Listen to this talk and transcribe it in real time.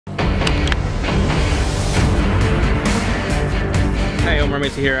Hi, Omar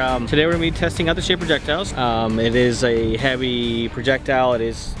Macy here. Today we're going to be testing out the Shaped Projectiles. It is a heavy projectile. It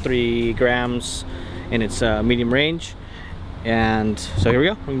is 3 grams and it's medium range. And so here we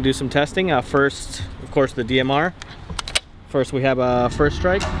go. We're going to do some testing. First, of course, the DMR. First we have a first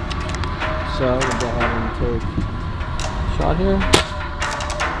strike. So we're going to go ahead and take a shot here.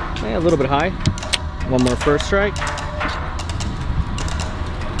 Okay, a little bit high. One more first strike.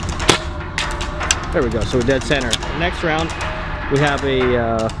 There we go, so we're dead center. Next round, we have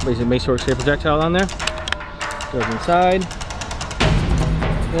a basically Macyworks Shaped Projectile on there. Goes inside.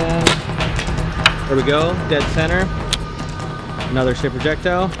 Then, there we go, dead center. Another Shaped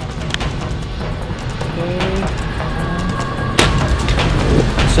Projectile. Okay.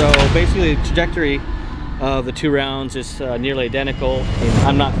 So basically the trajectory of the 2 rounds is nearly identical.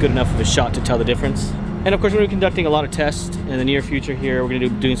 I'm not good enough of a shot to tell the difference. And of course, we're going to be conducting a lot of tests in the near future here. We're going to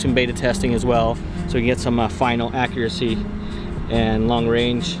be doing some beta testing as well, so we can get some final accuracy and long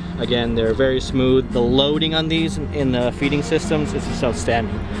range. Again, they're very smooth. The loading on these in the feeding systems is just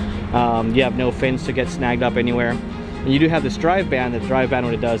outstanding. You have no fins to get snagged up anywhere. And you do have this drive band. The drive band,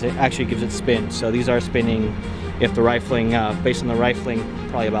 what it does, it actually gives it spin. So these are spinning, if the rifling, based on the rifling,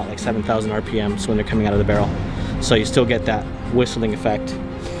 probably about like 7,000 RPMs when they're coming out of the barrel. So you still get that whistling effect.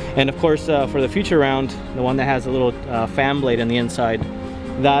 And of course, for the future round, the one that has a little fan blade on the inside,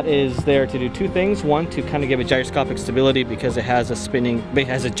 that is there to do 2 things. One, to kind of give it gyroscopic stability because it has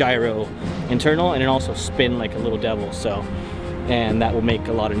a gyro internal, and it also spin like a little devil. So, and that will make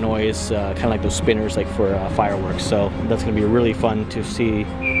a lot of noise, kind of like those spinners like for fireworks. So that's going to be really fun to see,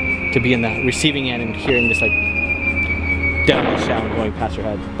 to be in the receiving end and hearing this like devilish sound going past your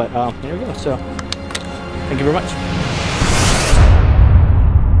head. But there we go. So thank you very much.